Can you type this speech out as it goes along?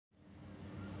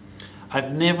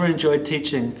I've never enjoyed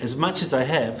teaching as much as I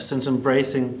have since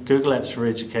embracing Google Apps for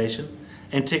Education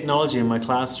and technology in my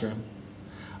classroom.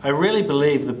 I really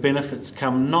believe the benefits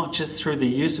come not just through the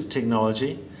use of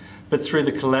technology, but through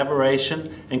the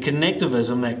collaboration and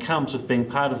connectivism that comes with being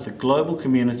part of the global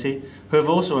community who have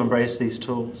also embraced these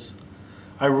tools.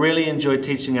 I really enjoy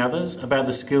teaching others about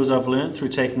the skills I've learned through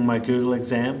taking my Google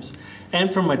exams and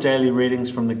from my daily readings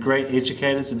from the great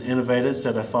educators and innovators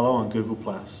that I follow on Google+.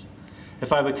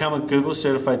 If I become a Google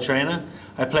certified trainer,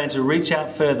 I plan to reach out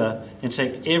further and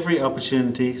take every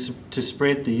opportunity to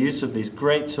spread the use of these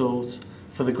great tools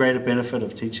for the greater benefit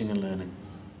of teaching and learning.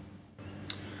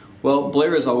 Well,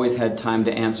 Blair has always had time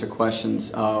to answer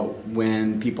questions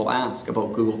when people ask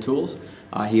about Google tools.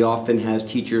 He often has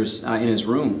teachers in his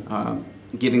room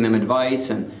giving them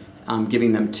advice and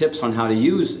giving them tips on how to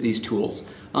use these tools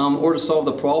or to solve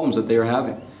the problems that they are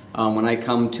having. When I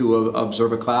come to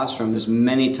observe a classroom, there's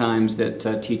many times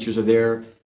that teachers are there.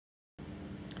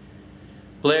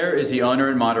 Blair is the owner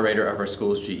and moderator of our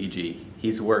school's GEG.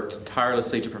 He's worked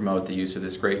tirelessly to promote the use of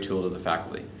this great tool to the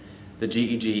faculty. The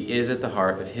GEG is at the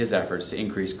heart of his efforts to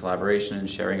increase collaboration and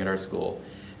sharing at our school,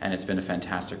 and it's been a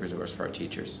fantastic resource for our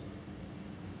teachers.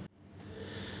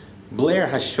 Blair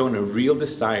has shown a real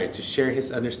desire to share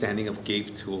his understanding of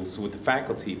GAVE tools with the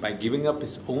faculty by giving up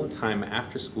his own time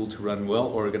after school to run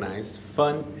well-organized,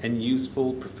 fun, and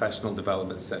useful professional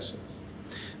development sessions.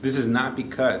 This is not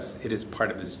because it is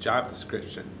part of his job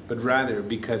description, but rather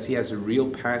because he has a real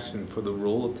passion for the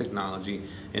role of technology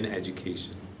in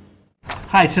education.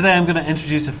 Hi, today I'm going to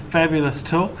introduce a fabulous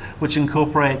tool which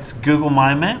incorporates Google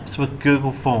My Maps with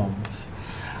Google Forms.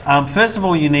 First of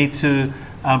all, you need to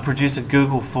produce a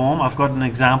Google form. I've got an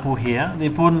example here. The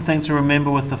important thing to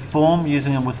remember with the form,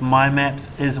 using it with My Maps,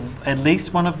 is at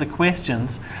least one of the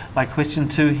questions, like question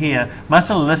 2 here,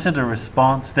 must elicit a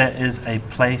response that is a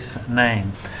place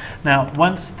name. Now,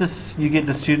 once you get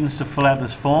the students to fill out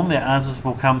this form, their answers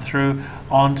will come through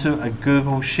onto a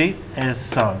Google sheet as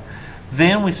so.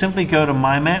 Then we simply go to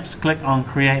My Maps, click on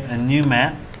Create a New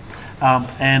Map,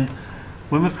 and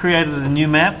when we've created a new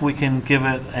map, we can give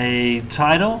it a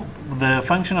title. The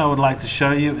function I would like to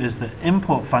show you is the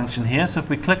import function here. So if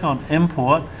we click on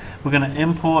import, we're going to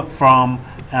import from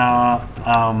our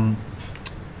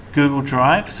Google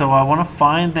Drive. So I want to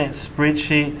find that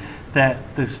spreadsheet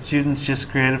that the students just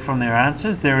created from their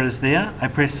answers. There it is there. I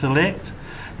press select.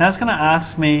 Now it's going to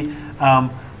ask me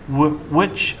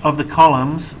which of the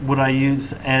columns would I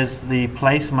use as the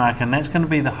place marker, and that's going to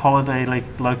be the holiday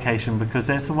location because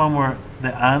that's the one where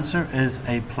the answer is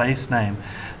a place name.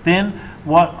 Then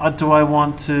what do I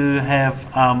want to have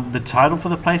the title for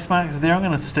the place markers? There I'm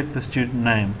going to stick the student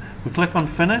name. We click on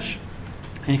finish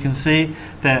and you can see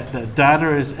that the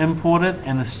data is imported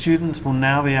and the students will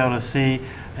now be able to see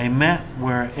a map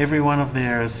where every one of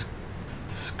their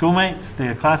schoolmates,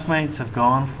 their classmates have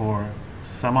gone for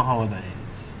summer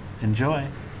holidays. Enjoy!